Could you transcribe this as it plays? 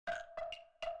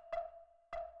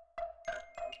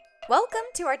Welcome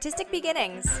to Artistic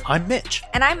Beginnings. I'm Mitch.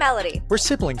 And I'm Melody. We're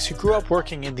siblings who grew up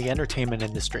working in the entertainment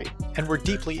industry, and we're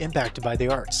deeply impacted by the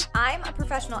arts. I'm a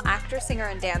professional actor, singer,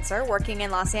 and dancer working in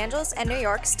Los Angeles and New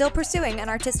York, still pursuing an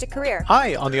artistic career.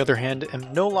 I, on the other hand,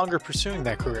 am no longer pursuing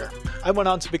that career. I went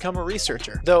on to become a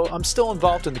researcher, though I'm still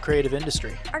involved in the creative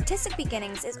industry. Artistic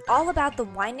Beginnings is all about the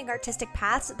winding artistic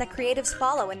paths that creatives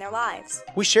follow in their lives.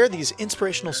 We share these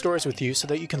inspirational stories with you so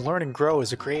that you can learn and grow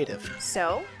as a creative.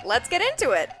 So, let's get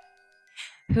into it.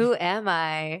 Who am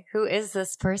I? Who is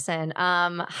this person?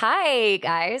 Hi,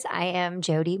 guys. I am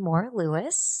Jodi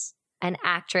Moore-Lewis, an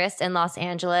actress in Los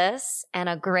Angeles and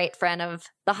a great friend of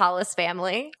the Hollis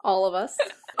family. All of us.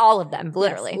 All of them,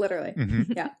 literally. Yes, literally.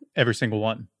 Mm-hmm. Yeah. Every single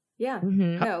one. Yeah.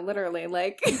 Mm-hmm. No, literally.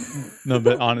 Like. No,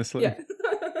 but honestly. Yeah.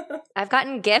 I've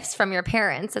gotten gifts from your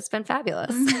parents. It's been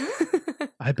fabulous. Mm-hmm.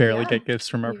 I barely get gifts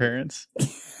from our parents.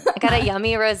 I got a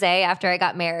yummy rosé after I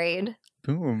got married.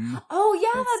 Boom. Oh,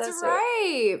 yeah, That's that's so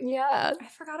right. Yeah. I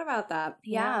forgot about that.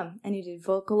 Yeah. And you did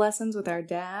vocal lessons with our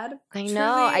dad. I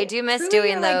know. I do miss truly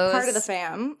doing you're, like, those. part of the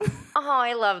fam. Oh,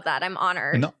 I love that. I'm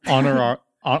honored. An honorary.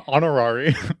 An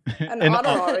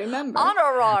honorary member.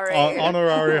 Honorary.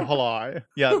 Honorary halai.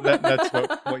 Yeah, that's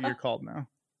what you're called now.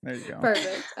 There you go.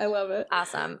 Perfect. I love it.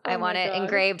 Awesome. Oh I want my it God.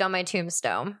 engraved on my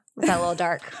tombstone. Is that a little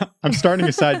dark? I'm starting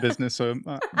a side business, so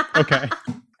okay.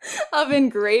 Of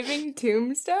engraving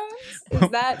tombstones? Is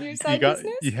that your side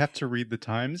business? You have to read the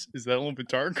Times. Is that a little bit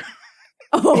dark?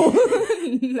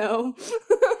 Oh, no.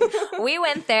 We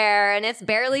went there and it's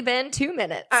barely been 2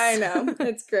 minutes. I know.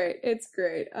 It's great. It's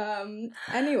great.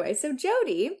 Anyway, so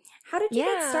Jodi, how did you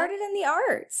get started in the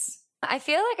arts? I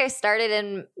feel like I started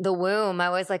in the womb.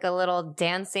 I was like a little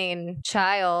dancing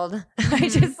child. I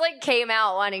just like came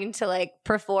out wanting to like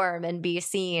perform and be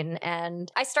seen.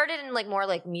 And I started in like more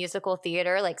like musical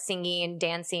theater, like singing,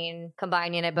 dancing,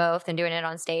 combining it both and doing it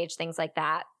on stage, things like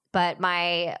that. But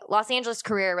my Los Angeles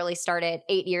career really started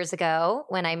 8 years ago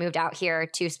when I moved out here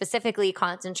to specifically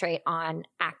concentrate on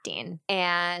acting.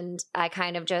 And I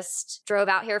kind of just drove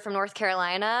out here from North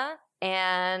Carolina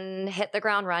and hit the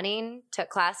ground running, took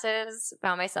classes,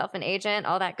 found myself an agent,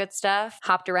 all that good stuff,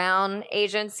 hopped around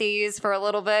agencies for a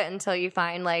little bit until you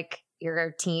find like your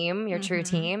team, your true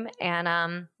team. And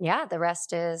the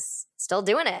rest is still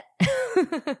doing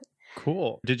it.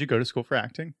 Cool. Did you go to school for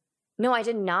acting? No, I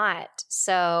did not.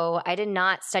 So I did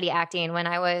not study acting when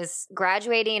I was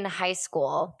graduating high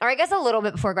school, or I guess a little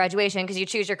bit before graduation because you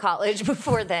choose your college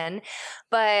before then.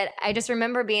 But I just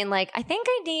remember being like, I think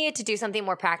I need to do something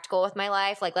more practical with my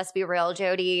life. Like, let's be real,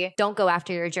 Jodi. Don't go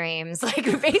after your dreams. Like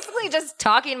basically just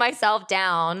talking myself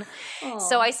down. Aww.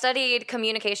 So I studied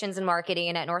communications and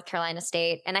marketing at North Carolina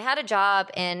State. And I had a job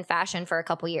in fashion for a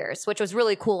couple years, which was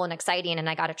really cool and exciting. And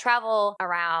I got to travel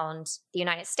around the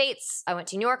United States. I went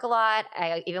to New York a lot.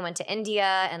 I even went to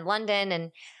India and London,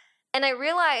 and I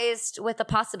realized with the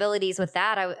possibilities with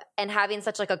that, and having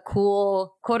such like a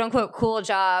cool, quote unquote, cool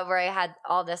job where I had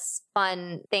all this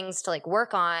fun things to like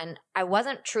work on, I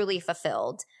wasn't truly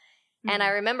fulfilled. And I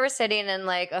remember sitting in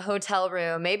like a hotel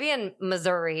room, maybe in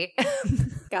Missouri.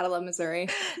 Gotta love Missouri.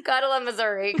 Gotta love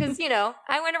Missouri because, you know,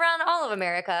 I went around all of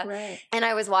America. Right. And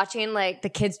I was watching like the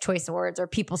Kids' Choice Awards or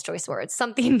People's Choice Awards,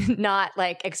 something not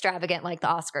like extravagant like the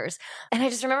Oscars. And I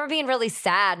just remember being really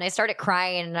sad and I started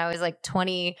crying and I was like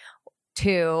 22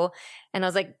 and I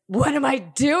was like, what am I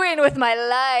doing with my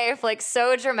life? Like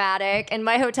so dramatic in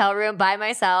my hotel room by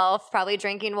myself, probably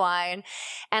drinking wine.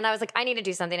 And I was like, I need to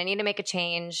do something. I need to make a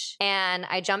change. And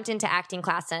I jumped into acting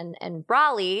class in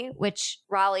Raleigh, which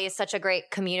Raleigh is such a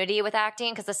great community with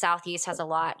acting because the Southeast has a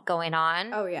lot going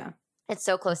on. Oh, yeah. It's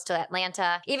so close to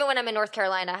Atlanta. Even when I'm in North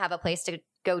Carolina, I have a place to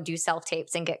go do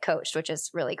self-tapes and get coached, which is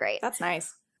really great. That's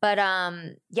nice. But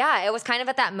it was kind of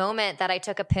at that moment that I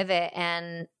took a pivot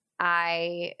and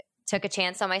I took a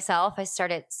chance on myself. I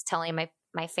started telling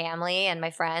my family and my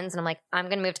friends, and I'm like, I'm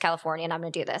going to move to California and I'm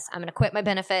going to do this. I'm going to quit my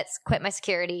benefits, quit my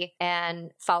security,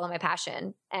 and follow my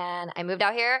passion. And I moved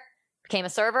out here, became a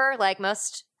server like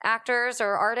most actors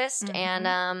or artists,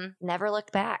 and never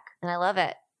looked back. And I love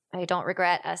it. I don't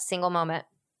regret a single moment.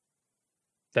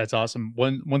 That's awesome.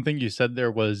 One thing you said there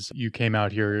was you came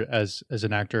out here as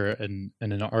an actor and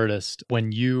an artist.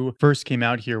 When you first came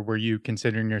out here, were you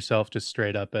considering yourself just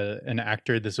straight up an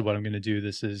actor? This is what I'm going to do.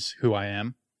 This is who I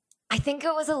am. I think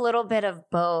it was a little bit of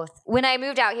both. When I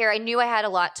moved out here, I knew I had a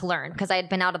lot to learn because I had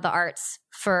been out of the arts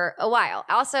for a while.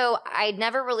 Also, I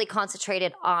never really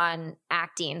concentrated on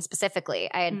acting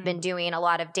specifically. I had been doing a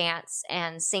lot of dance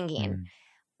and singing.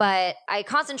 But I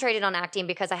concentrated on acting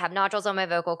because I have nodules on my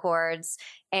vocal cords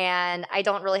and I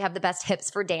don't really have the best hips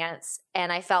for dance.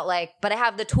 And I felt like, but I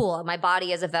have the tool. My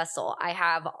body is a vessel. I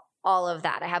have all of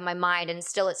that. I have my mind, and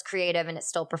still it's creative and it's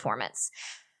still performance.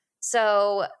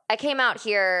 So I came out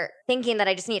here thinking that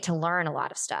I just needed to learn a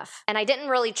lot of stuff. And I didn't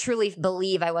really truly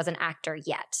believe I was an actor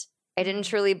yet. I didn't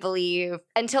truly believe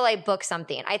until I booked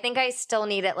something. I think I still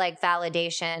needed like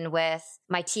validation with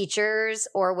my teachers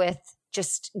or with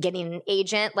just getting an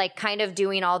agent, like kind of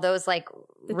doing all those like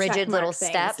the rigid little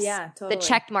steps. Yeah, totally. The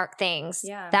check mark things.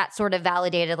 Yeah. That sort of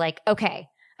validated like, okay,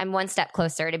 I'm one step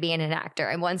closer to being an actor.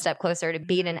 I'm one step closer to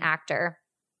being an actor.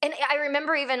 And I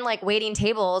remember even like waiting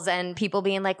tables and people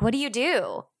being like, what do you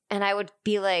do? And I would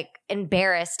be like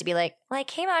embarrassed to be like, well, I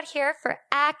came out here for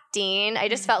acting. I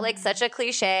just felt like such a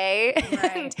cliche.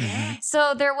 Right.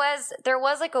 So there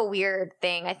was like a weird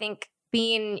thing. I think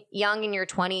being young in your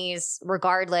 20s,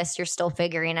 regardless, you're still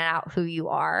figuring out who you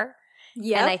are.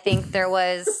 Yeah. And I think there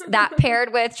was that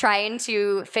paired with trying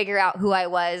to figure out who I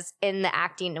was in the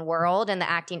acting world and the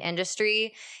acting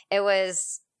industry. It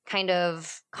was kind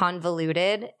of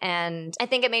convoluted, and I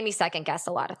think it made me second guess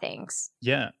a lot of things.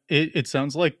 Yeah, it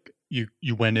sounds like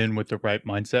you went in with the right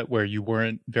mindset where you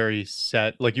weren't very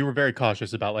set, like you were very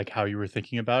cautious about like how you were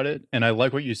thinking about it. And I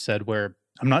like what you said, where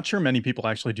I'm not sure many people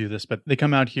actually do this, but they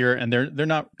come out here and they're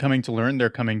not coming to learn, they're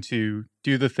coming to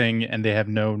do the thing, and they have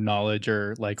no knowledge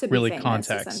or like really famous,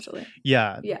 context.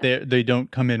 Yeah, they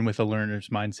don't come in with a learner's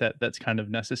mindset that's kind of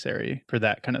necessary for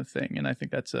that kind of thing. And I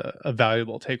think that's a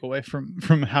valuable takeaway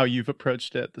from how you've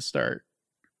approached it at the start.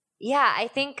 Yeah, I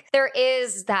think there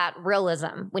is that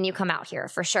realism when you come out here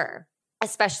for sure.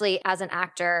 Especially as an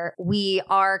actor, we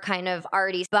are kind of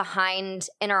already behind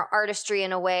in our artistry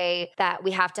in a way that we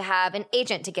have to have an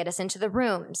agent to get us into the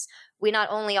rooms. We not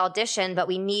only audition, but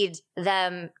we need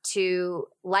them to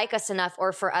like us enough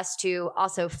or for us to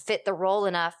also fit the role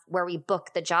enough where we book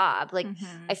the job. Like,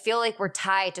 I feel like we're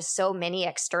tied to so many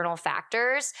external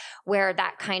factors where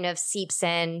that kind of seeps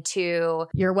into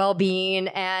your well-being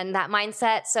and that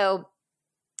mindset. So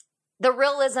the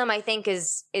realism, I think,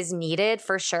 is needed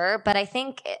for sure. But I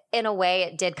think in a way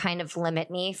it did kind of limit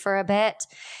me for a bit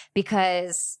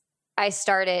because I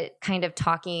started kind of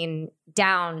talking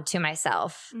down to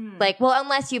myself. Like, well,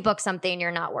 unless you book something,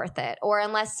 you're not worth it. Or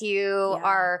unless you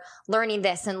are learning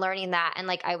this and learning that. And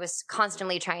like I was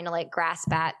constantly trying to like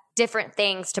grasp at different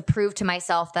things to prove to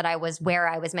myself that I was where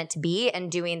I was meant to be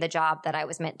and doing the job that I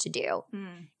was meant to do.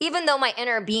 Even though my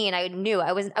inner being, I knew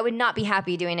I would not be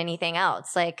happy doing anything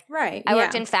else. Like, I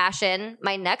worked in fashion,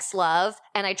 my next love,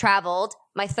 and I traveled,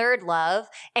 my third love,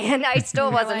 and I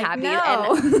still wasn't happy.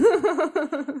 No.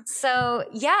 And so,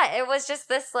 yeah, it was just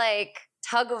this like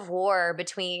tug of war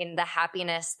between the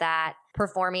happiness that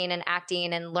performing and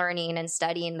acting and learning and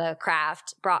studying the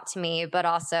craft brought to me, but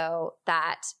also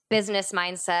that business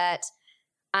mindset.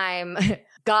 I'm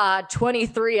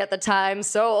 23 at the time,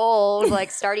 so old, like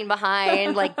starting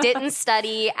behind, like didn't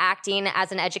study acting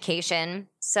as an education.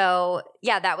 So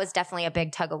yeah, that was definitely a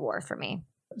big tug of war for me.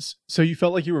 So you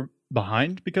felt like you were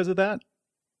behind because of that?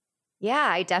 Yeah,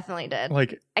 I definitely did.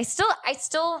 Like I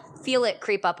still feel it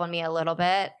creep up on me a little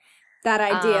bit. That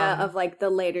idea of like the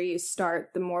later you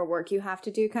start, the more work you have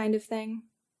to do kind of thing.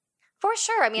 For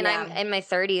sure. I mean, I'm in my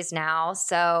 30s now.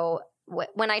 So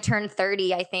when I turned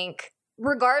 30, I think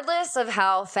regardless of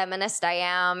how feminist I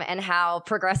am and how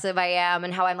progressive I am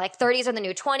and how I'm like 30s are the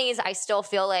new 20s, I still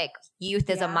feel like youth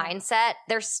is a mindset.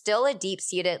 There's still a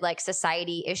deep-seated like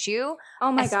society issue.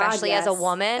 Oh my God, especially as a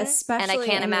woman. Especially and I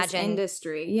can't in imagine this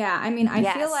industry. Yeah, I mean, I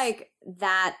feel like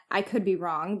that I could be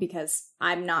wrong because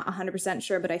I'm not 100%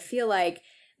 sure, but I feel like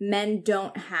men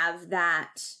don't have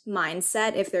that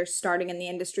mindset if they're starting in the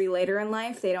industry later in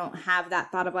life. They don't have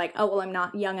that thought of like, oh, well, I'm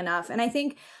not young enough. And I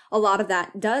think a lot of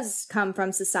that does come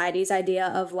from society's idea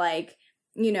of like,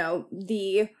 you know,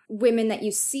 the women that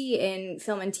you see in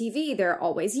film and TV, they're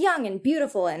always young and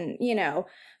beautiful and, you know,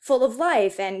 full of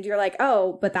life. And you're like,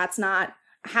 oh, but that's not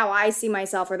how I see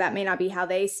myself, or that may not be how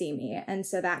they see me. And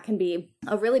so that can be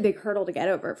a really big hurdle to get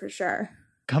over for sure.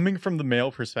 Coming from the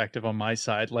male perspective on my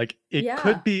side, like it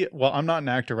could be, well, I'm not an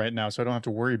actor right now, so I don't have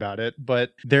to worry about it.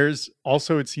 But there's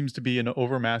also, it seems to be an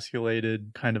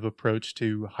overmasculated kind of approach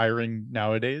to hiring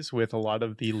nowadays with a lot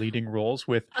of the leading roles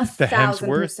with the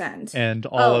Hemsworth and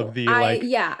all of the like,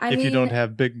 I mean, you don't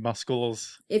have big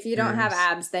muscles. If you don't have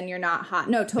abs, then you're not hot.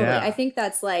 No, totally. Yeah. I think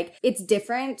that's like, it's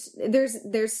different.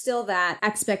 There's still that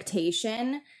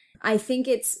expectation. I think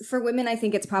it's, for women, I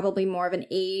think it's probably more of an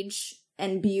age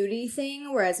and beauty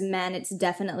thing, whereas men, it's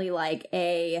definitely like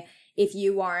if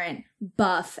you aren't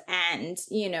buff and,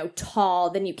 you know,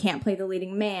 tall, then you can't play the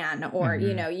leading man, or,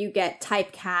 you know, you get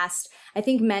typecast. I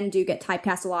think men do get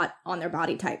typecast a lot on their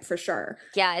body type for sure.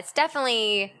 Yeah, it's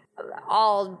definitely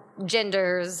all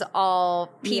genders, all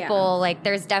people. Like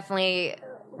there's definitely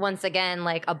once again,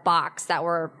 like a box that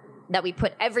we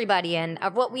put everybody in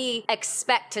of what we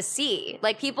expect to see.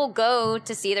 Like people go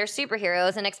to see their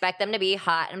superheroes and expect them to be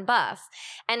hot and buff.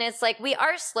 And it's like we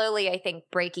are slowly, I think,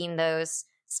 breaking those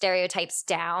stereotypes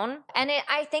down. And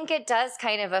I think it does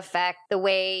kind of affect the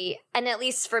way, and at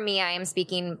least for me, I am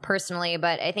speaking personally,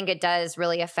 but I think it does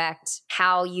really affect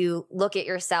how you look at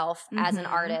yourself as an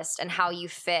artist and how you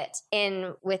fit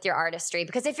in with your artistry.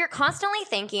 Because if you're constantly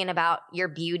thinking about your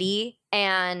beauty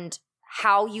and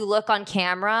how you look on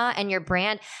camera and your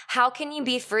brand, how can you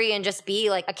be free and just be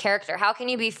like a character? How can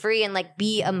you be free and like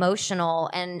be emotional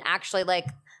and actually like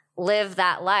live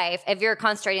that life if you're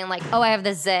concentrating like, oh, I have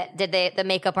the zit. Did the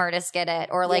makeup artist get it?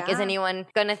 Or like, is anyone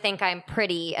going to think I'm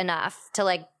pretty enough to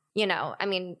like, you know, I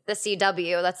mean, the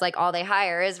CW, that's like all they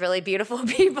hire is really beautiful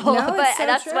people. No, but so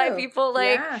that's true. why people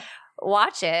like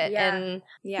watch it. Yeah. And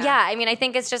I mean, I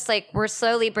think it's just like we're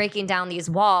slowly breaking down these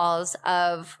walls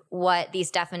of what these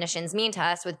definitions mean to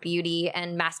us with beauty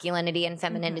and masculinity and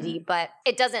femininity, but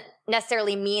it doesn't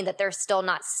necessarily mean that they're still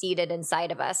not seated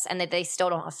inside of us and that they still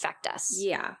don't affect us.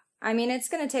 Yeah. I mean, it's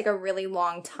going to take a really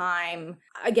long time.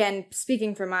 Again,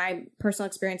 speaking from my personal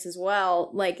experience as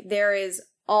well, like there is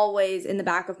always in the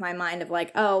back of my mind of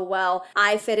like, oh, well,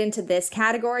 I fit into this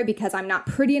category because I'm not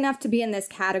pretty enough to be in this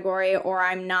category, or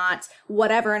I'm not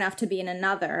whatever enough to be in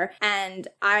another. And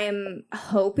I'm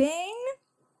hoping,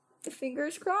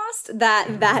 fingers crossed,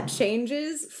 that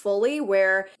changes fully,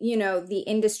 where, you know, the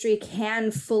industry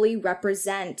can fully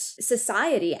represent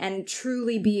society and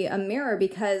truly be a mirror,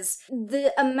 because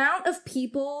the amount of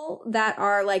people that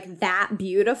are like that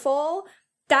beautiful,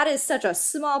 that is such a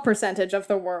small percentage of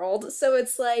the world. So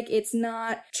it's like, it's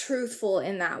not truthful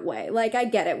in that way. Like, I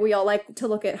get it. We all like to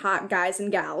look at hot guys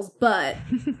and gals, but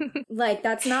like,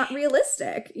 that's not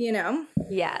realistic, you know?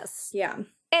 Yes. Yeah.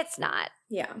 It's not.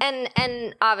 Yeah.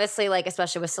 And obviously, like,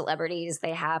 especially with celebrities,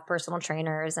 they have personal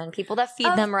trainers and people that feed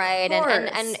them right,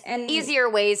 and easier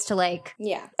ways to like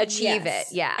achieve it.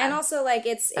 Yeah. And also like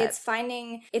it's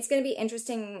going to be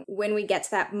interesting when we get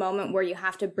to that moment where you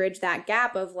have to bridge that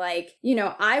gap of like, you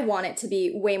know, I want it to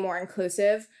be way more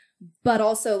inclusive, but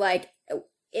also like,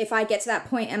 if I get to that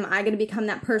point, am I going to become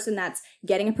that person that's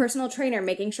getting a personal trainer,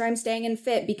 making sure I'm staying in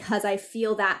fit because I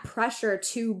feel that pressure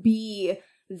to be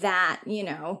that, you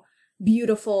know,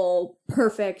 beautiful,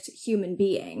 perfect human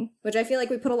being, which I feel like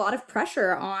we put a lot of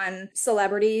pressure on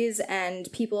celebrities and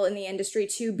people in the industry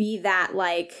to be that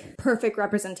like perfect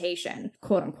representation,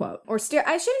 quote unquote. Or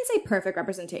I shouldn't say perfect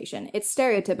representation. It's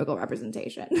stereotypical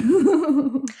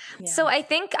representation. So I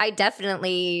think I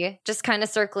definitely, just kind of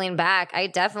circling back, I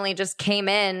definitely just came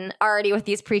in already with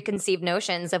these preconceived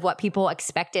notions of what people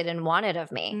expected and wanted of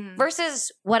me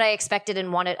versus what I expected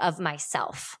and wanted of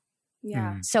myself.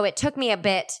 Yeah. So it took me a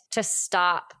bit to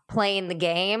stop playing the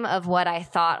game of what I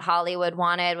thought Hollywood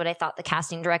wanted, what I thought the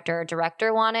casting director or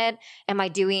director wanted. Am I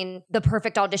doing the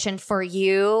perfect audition for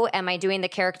you? Am I doing the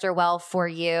character well for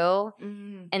you?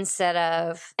 Instead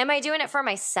of, am I doing it for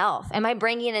myself? Am I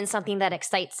bringing in something that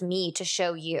excites me to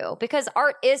show you? Because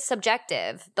art is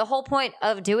subjective. The whole point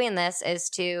of doing this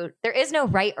is there is no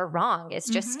right or wrong. It's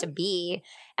just to be.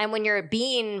 And when you're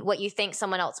being what you think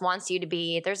someone else wants you to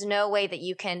be, there's no way that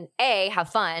you can, A, have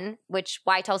fun, which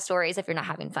why tell stories if you're not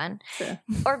having fun? Sure.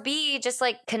 Or B, just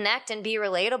like connect and be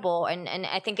relatable. And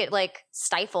I think it like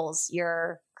stifles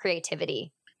your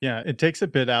creativity. Yeah, it takes a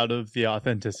bit out of the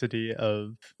authenticity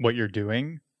of what you're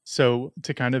doing. So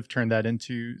to kind of turn that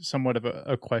into somewhat of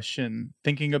a question,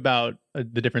 thinking about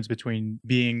the difference between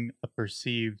being a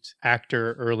perceived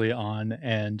actor early on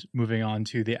and moving on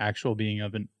to the actual being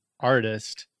of an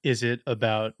artist, is it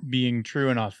about being true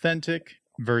and authentic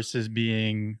versus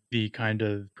being the kind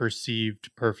of perceived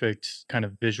perfect kind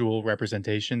of visual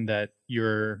representation that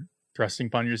you're thrusting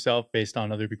upon yourself based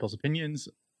on other people's opinions?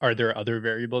 Are there other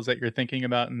variables that you're thinking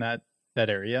about in that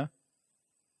area?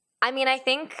 I mean, I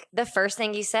think the first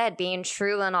thing you said, being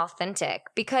true and authentic,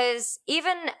 because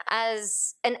even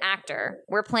as an actor,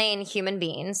 we're playing human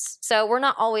beings. So we're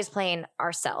not always playing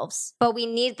ourselves, but we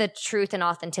need the truth and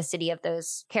authenticity of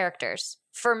those characters.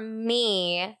 For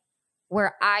me,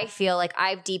 where I feel like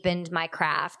I've deepened my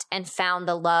craft and found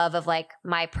the love of like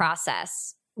my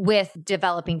process with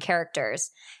developing characters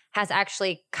has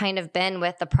actually kind of been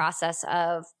with the process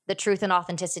of the truth and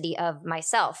authenticity of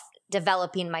myself,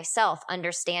 developing myself,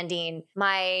 understanding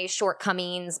my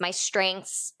shortcomings, my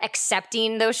strengths,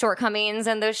 accepting those shortcomings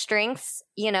and those strengths.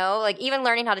 You know, like even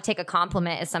learning how to take a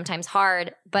compliment is sometimes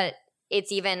hard, but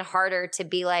it's even harder to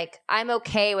be like, I'm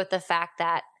okay with the fact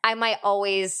that I might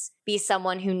always be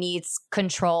someone who needs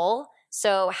control.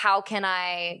 So how can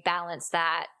I balance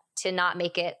that to not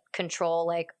make it control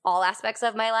like all aspects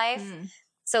of my life?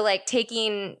 So like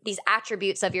taking these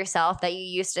attributes of yourself that you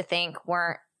used to think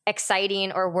weren't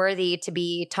exciting or worthy to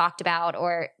be talked about,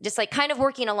 or just like kind of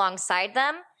working alongside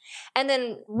them, and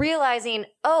then realizing,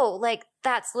 oh, like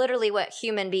that's literally what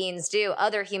human beings do,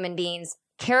 other human beings,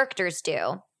 characters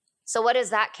do. So what is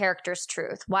that character's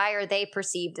truth? Why are they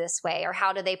perceived this way? Or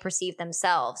how do they perceive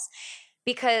themselves?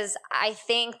 Because I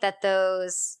think that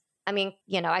those, I mean,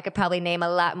 I could probably name a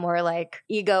lot more like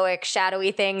egoic,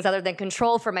 shadowy things other than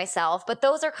control for myself, but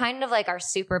those are kind of like our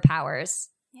superpowers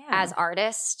as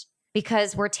artists,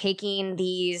 because we're taking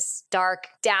these dark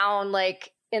down,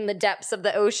 like in the depths of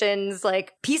the oceans,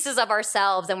 like pieces of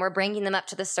ourselves, and we're bringing them up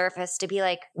to the surface to be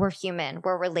like, we're human,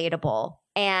 we're relatable.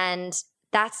 And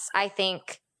that's, I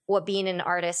think, what being an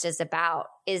artist is about,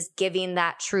 is giving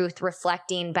that truth,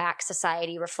 reflecting back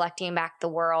society, reflecting back the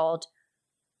world,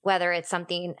 whether it's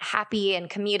something happy and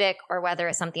comedic or whether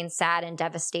it's something sad and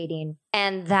devastating.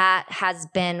 And that has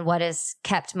been what has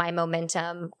kept my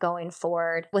momentum going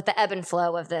forward with the ebb and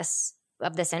flow of this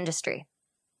industry.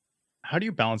 How do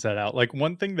you balance that out? Like,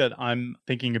 one thing that I'm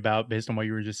thinking about based on what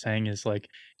you were just saying is like,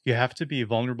 you have to be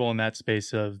vulnerable in that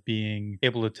space of being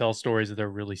able to tell stories that are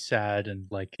really sad and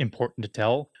like important to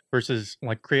tell, versus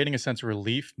like creating a sense of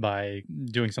relief by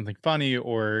doing something funny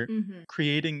or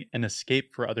creating an escape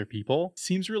for other people.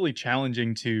 Seems really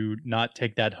challenging to not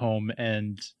take that home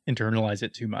and internalize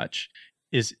it too much.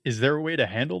 Is there a way to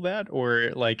handle that?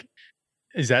 Or like,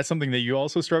 is that something that you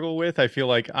also struggle with? I feel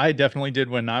like I definitely did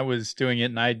when I was doing it,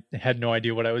 and I had no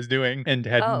idea what I was doing and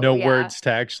had no words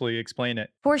to actually explain it.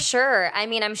 For sure. I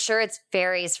mean, I'm sure it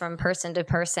varies from person to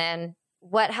person.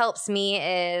 What helps me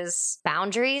is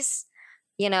boundaries.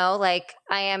 Like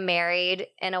I am married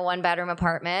in a 1-bedroom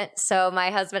apartment. So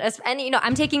my husband, and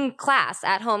I'm taking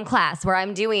at home class where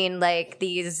I'm doing like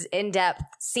these in-depth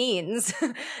scenes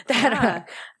that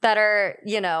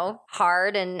are,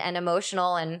 hard and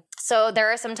emotional. And so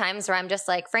there are some times where I'm just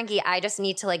like, Frankie, I just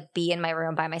need to like be in my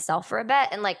room by myself for a bit,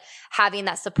 and like having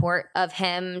that support of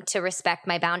him to respect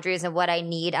my boundaries and what I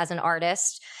need as an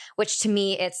artist, which to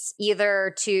me, it's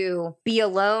either to be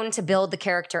alone to build the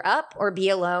character up or be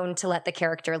alone to let the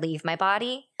character leave my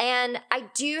body. And I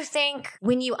do think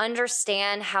when you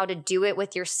understand how to do it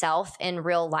with yourself in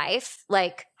real life,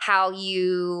 like how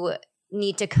you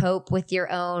need to cope with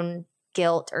your own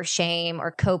guilt or shame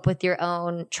or cope with your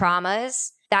own traumas,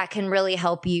 that can really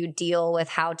help you deal with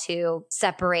how to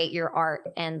separate your art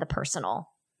and the personal.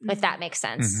 If that makes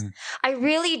sense. I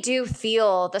really do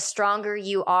feel the stronger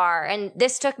you are, and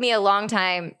this took me a long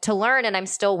time to learn and I'm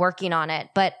still working on it,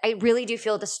 but I really do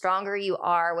feel the stronger you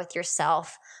are with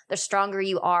yourself, the stronger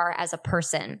you are as a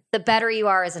person, the better you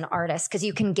are as an artist, because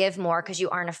you can give more because you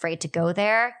aren't afraid to go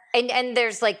there. And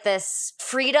there's like this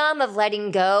freedom of letting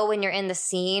go when you're in the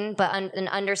scene, but an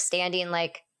understanding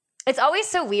like, it's always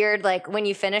so weird, like when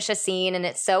you finish a scene and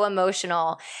it's so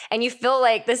emotional and you feel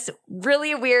like this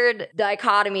really weird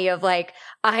dichotomy of like,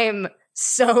 I'm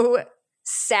so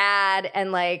sad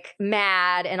and like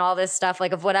mad and all this stuff,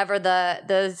 like of whatever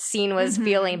the scene was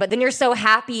feeling, but then you're so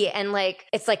happy and like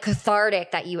it's like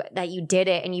cathartic that you did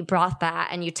it and you brought that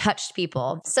and you touched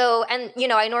people. So, and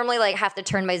I normally like have to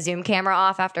turn my Zoom camera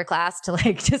off after class to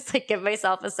like just like give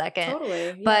myself a second.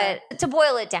 Totally. Yeah. But to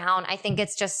boil it down, I think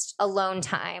it's just alone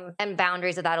time and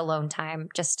boundaries of that alone time,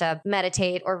 just to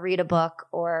meditate or read a book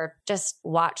or just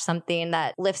watch something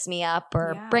that lifts me up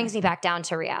or brings me back down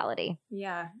to reality.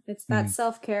 Yeah, it's that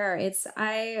self-care.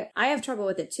 I have trouble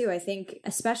with it too. I think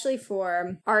especially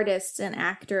for artists and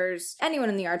actors, anyone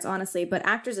in the arts, honestly, but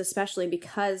actors especially,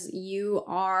 because you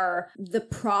are the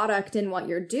product in what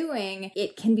you're doing,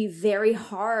 it can be very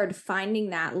hard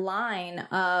finding that line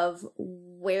of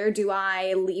where do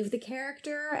I leave the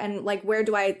character and like where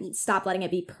do I stop letting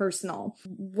it be personal?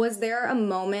 Was there a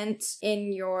moment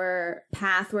in your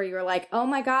path where you were like, oh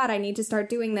my God, I need to start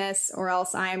doing this or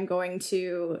else I am going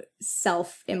to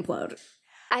self-implode?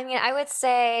 I mean, I would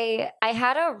say I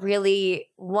had a really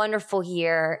wonderful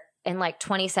year in like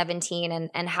 2017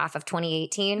 and half of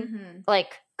 2018.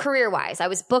 Like career-wise, I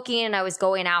was booking and I was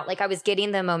going out, like I was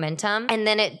getting the momentum. And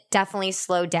then it definitely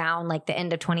slowed down like the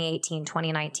end of 2018,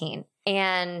 2019.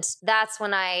 And that's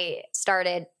when I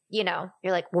started, you're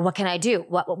like, well, what can I do?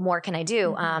 What more can I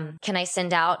do? Can I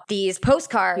send out these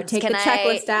postcards? You take the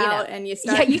checklist out and you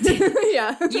start. Yeah, you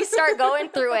do. You start going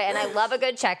through it. And I love a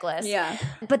good checklist. Yeah.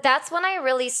 But that's when I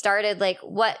really started like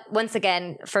once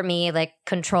again, for me, like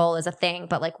control is a thing,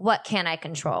 but like, what can I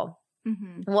control?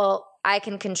 Well, I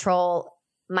can control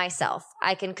myself.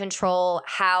 I can control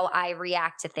how I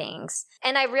react to things.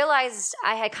 And I realized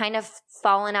I had kind of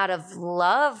fallen out of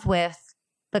love with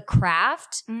the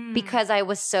craft because I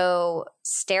was so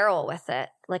sterile with it.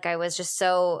 Like I was just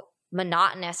so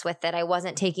monotonous with it. I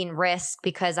wasn't taking risks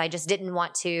because I just didn't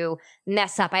want to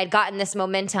mess up. I had gotten this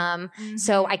momentum,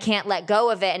 so I can't let go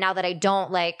of it. And now that I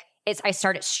don't, like, I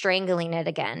started strangling it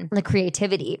again, the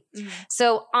creativity.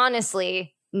 So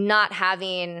honestly, not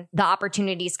having the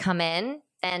opportunities come in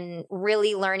and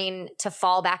really learning to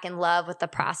fall back in love with the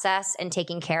process and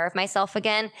taking care of myself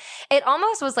again, it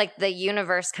almost was like the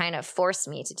universe kind of forced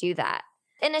me to do that.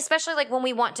 And especially like when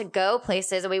we want to go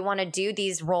places and we want to do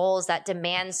these roles that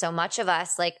demand so much of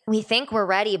us, like we think we're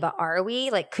ready, but are we?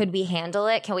 Like, could we handle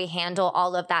it? Can we handle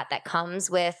all of that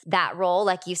comes with that role?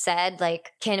 Like you said,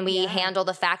 like, can we handle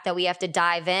the fact that we have to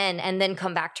dive in and then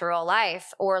come back to real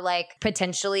life, or like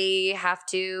potentially have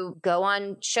to go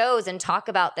on shows and talk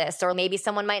about this, or maybe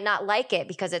someone might not like it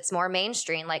because it's more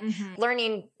mainstream, like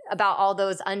learning about all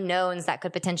those unknowns that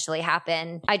could potentially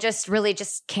happen. I just really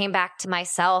just came back to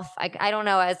myself. I don't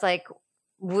know, as like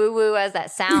woo-woo as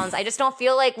that sounds, I just don't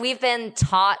feel like we've been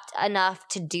taught enough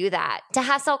to do that, to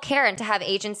have self-care and to have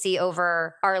agency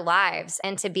over our lives,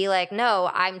 and to be like,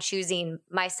 no, I'm choosing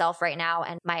myself right now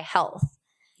and my health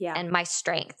and my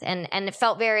strength. And it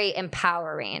felt very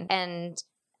empowering. And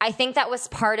I think that was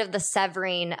part of the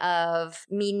severing of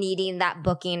me needing that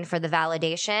booking for the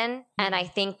validation. And I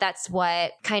think that's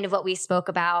what we spoke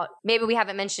about. Maybe we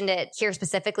haven't mentioned it here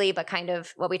specifically, but kind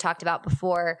of what we talked about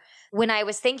before. When I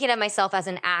was thinking of myself as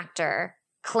an actor,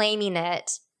 claiming it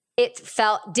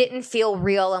didn't feel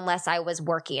real unless I was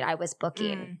working, I was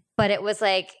booking. But it was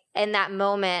like in that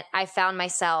moment, I found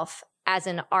myself as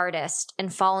an artist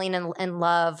and falling in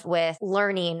love with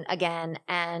learning again,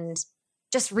 and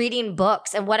just reading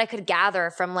books and what I could gather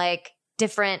from like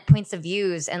different points of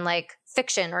views, and like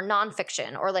fiction or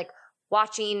nonfiction, or like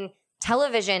watching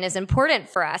television is important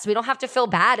for us. We don't have to feel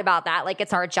bad about that. Like,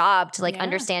 it's our job to like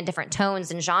understand different tones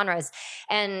and genres,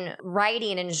 and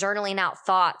writing and journaling out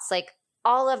thoughts. Like,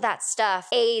 all of that stuff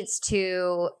aids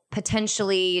to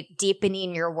potentially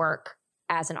deepening your work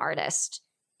as an artist.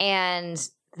 And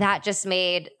that just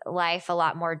made life a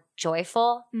lot more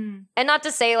joyful. And not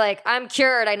to say like I'm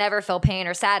cured, I never feel pain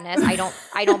or sadness. I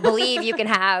don't believe you can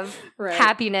have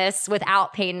happiness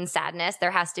without pain and sadness.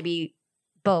 There has to be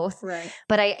both.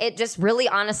 But it just really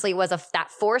honestly was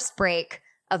that forced break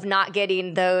of not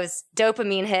getting those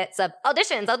dopamine hits of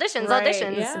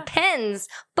auditions, pens,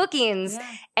 bookings,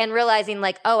 and realizing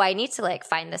like, oh, I need to like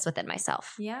find this within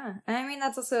myself. Yeah. And I mean,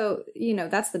 that's also,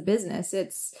 that's the business.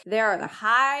 There are the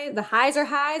highs are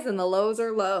highs and the lows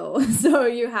are low. So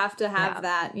you have to have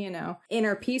that,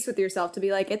 inner peace with yourself to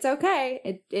be like, it's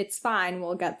okay. It's fine.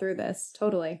 We'll get through this.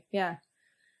 Totally. Yeah.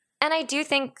 And I do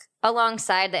think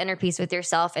alongside the inner peace with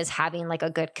yourself is having like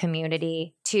a good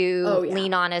community to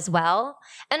lean on as well.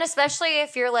 And especially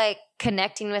if you're like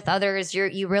connecting with others,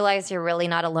 you realize you're really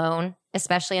not alone,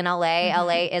 especially in LA.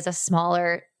 LA is a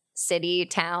smaller city,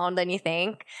 town than you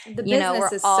think. The business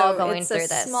we're is all going through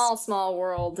this. It's a small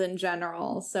world in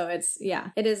general. So it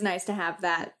is nice to have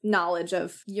that knowledge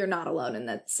of you're not alone in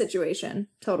that situation.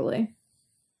 Totally.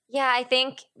 Yeah, I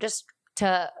think just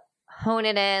to hone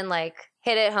it in, like,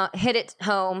 hit it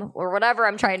home, or whatever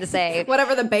I'm trying to say.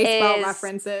 Whatever the baseball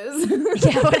reference is.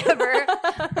 Yeah, whatever.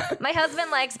 My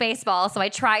husband likes baseball, so I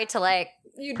try to like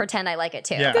pretend I like it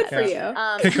too. Yeah, good for you.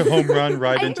 Kick a home run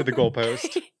right into the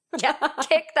goalpost. Yeah,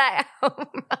 kick that home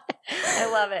run. I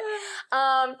love it.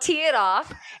 Tee it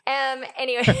off.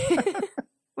 Anyway,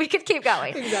 we could keep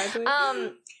going. Exactly.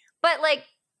 But like,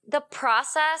 the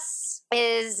process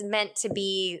is meant to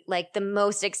be like the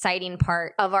most exciting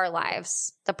part of our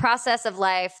lives. The process of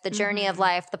life, the journey of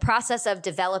life, the process of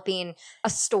developing a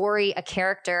story, a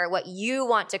character, what you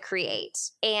want to create.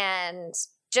 And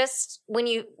just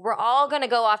we're all going to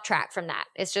go off track from that.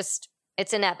 It's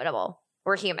inevitable.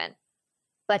 We're human.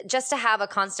 But just to have a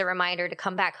constant reminder to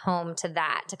come back home to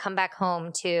that, to come back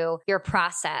home to your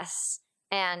process,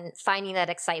 and finding that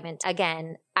excitement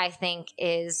again, I think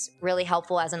is really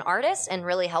helpful as an artist and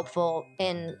really helpful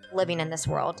in living in this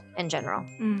world in general.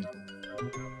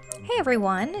 Hey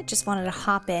everyone, just wanted to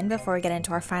hop in before we get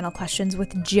into our final questions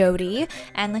with Jodi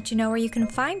and let you know where you can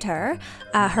find her.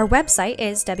 Her website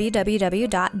is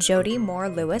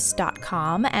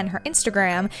www.jodimorelewis.com and her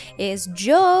Instagram is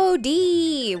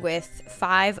Jodi with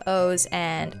 5 O's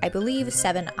and I believe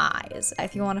 7 I's.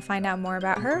 If you want to find out more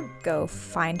about her, go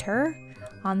find her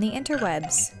on the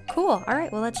interwebs. Cool. All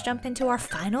right, well, let's jump into our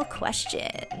final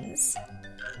questions.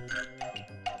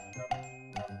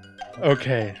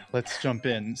 Okay, let's jump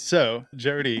in. So,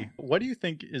 Jodi, what do you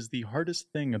think is the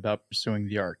hardest thing about pursuing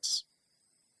the arts?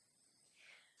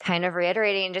 Kind of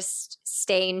reiterating, just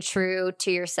staying true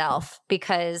to yourself,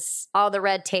 because all the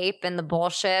red tape and the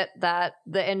bullshit that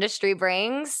the industry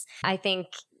brings, I think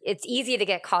it's easy to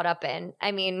get caught up in.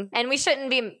 I mean, and we shouldn't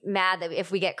be mad that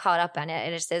if we get caught up in it,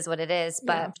 it just is what it is.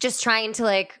 But just trying to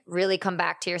like really come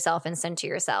back to yourself and center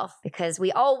yourself, because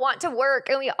we all want to work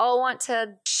and we all want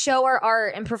to show our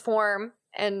art and perform,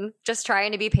 and just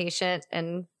trying to be patient.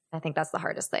 And I think that's the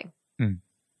hardest thing.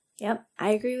 Yep,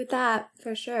 I agree with that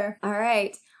for sure. All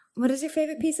right. What is your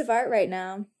favorite piece of art right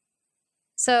now?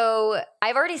 So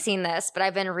I've already seen this, but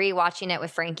I've been rewatching it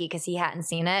with Frankie because he hadn't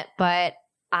seen it. But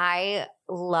I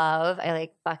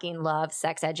like fucking love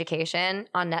Sex Education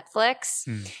on Netflix.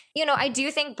 You know, I do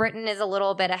think Britain is a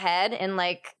little bit ahead in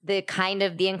like the kind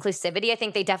of the inclusivity. I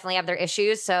think they definitely have their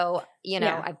issues. So, you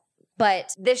know,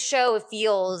 but this show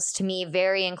feels to me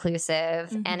very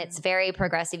inclusive and it's very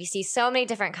progressive. You see so many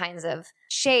different kinds of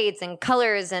shades and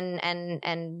colors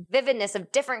and vividness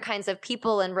of different kinds of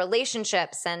people and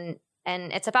relationships, and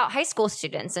it's about high school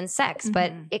students and sex,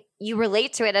 but you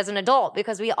relate to it as an adult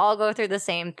because we all go through the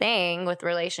same thing with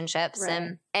relationships.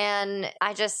 Right. And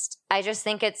I just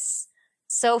think it's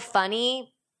so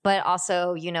funny, but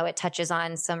also, you know, it touches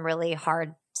on some really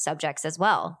hard subjects as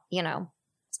well, you know,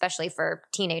 especially for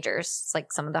teenagers. It's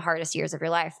like some of the hardest years of your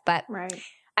life, but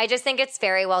I just think it's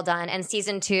very well done. And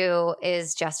season 2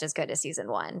 is just as good as season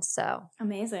 1. So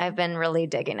amazing. I've been really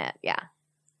digging it. Yeah.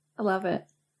 I love it.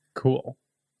 Cool.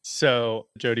 So,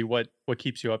 Jodi, what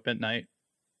keeps you up at night?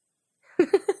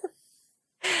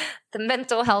 The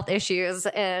mental health issues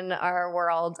in our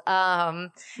world.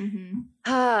 No,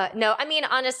 I mean,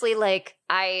 honestly, like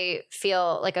I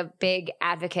feel like a big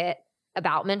advocate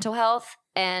about mental health,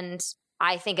 and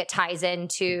I think it ties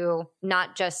into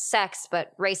not just sex,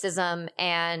 but racism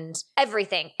and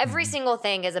everything. Every single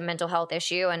thing is a mental health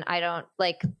issue. And I don't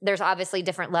like, there's obviously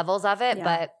different levels of it,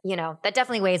 but you know, that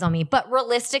definitely weighs on me. But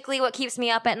realistically, what keeps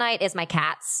me up at night is my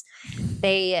cats.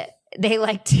 They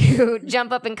like to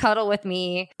jump up and cuddle with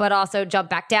me, but also jump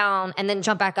back down and then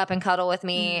jump back up and cuddle with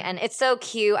me. And it's so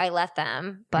cute. I let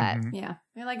them, but yeah,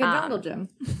 you're like a jungle gym.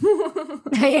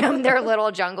 I am their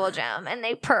little jungle gym, and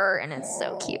they purr, and it's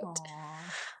so cute.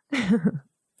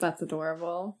 That's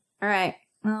adorable. All right.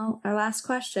 Well, our last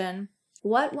question.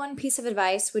 What one piece of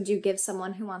advice would you give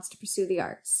someone who wants to pursue the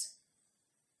arts?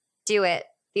 Do it.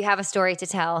 You have a story to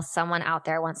tell. Someone out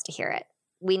there wants to hear it.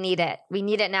 We need it. We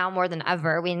need it now more than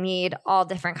ever. We need all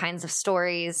different kinds of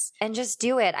stories, and just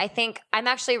do it. I think I'm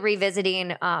actually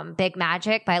revisiting Big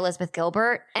Magic by Elizabeth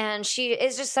Gilbert, and she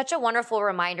is just such a wonderful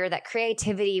reminder that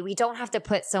creativity, we don't have to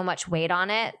put so much weight on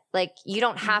it. Like you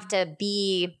don't have to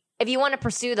be... If you want to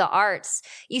pursue the arts,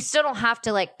 you still don't have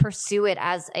to like pursue it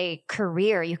as a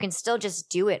career. You can still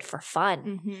just do it for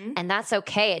fun. And that's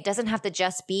okay. It doesn't have to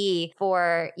just be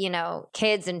for, you know,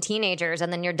 kids and teenagers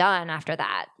and then you're done after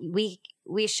that. We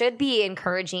should be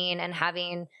encouraging and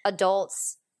having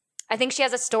adults. I think she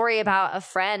has a story about a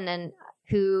friend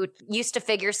who used to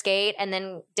figure skate and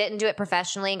then didn't do it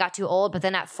professionally and got too old. But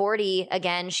then at 40,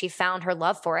 again, she found her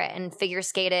love for it and figure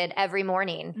skated every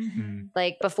morning,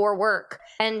 like before work.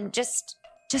 And just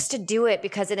to do it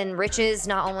because it enriches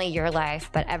not only your life,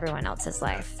 but everyone else's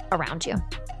life around you.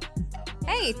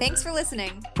 Hey, thanks for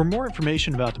listening. For more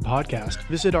information about the podcast,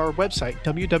 visit our website,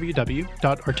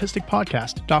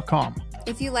 www.artisticpodcast.com.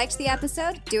 If you liked the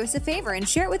episode, do us a favor and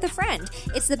share it with a friend.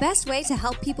 It's the best way to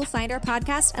help people find our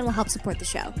podcast and will help support the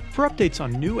show. For updates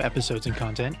on new episodes and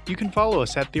content, you can follow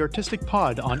us at The Artistic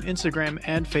Pod on Instagram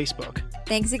and Facebook.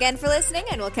 Thanks again for listening,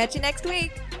 and we'll catch you next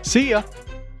week. See ya!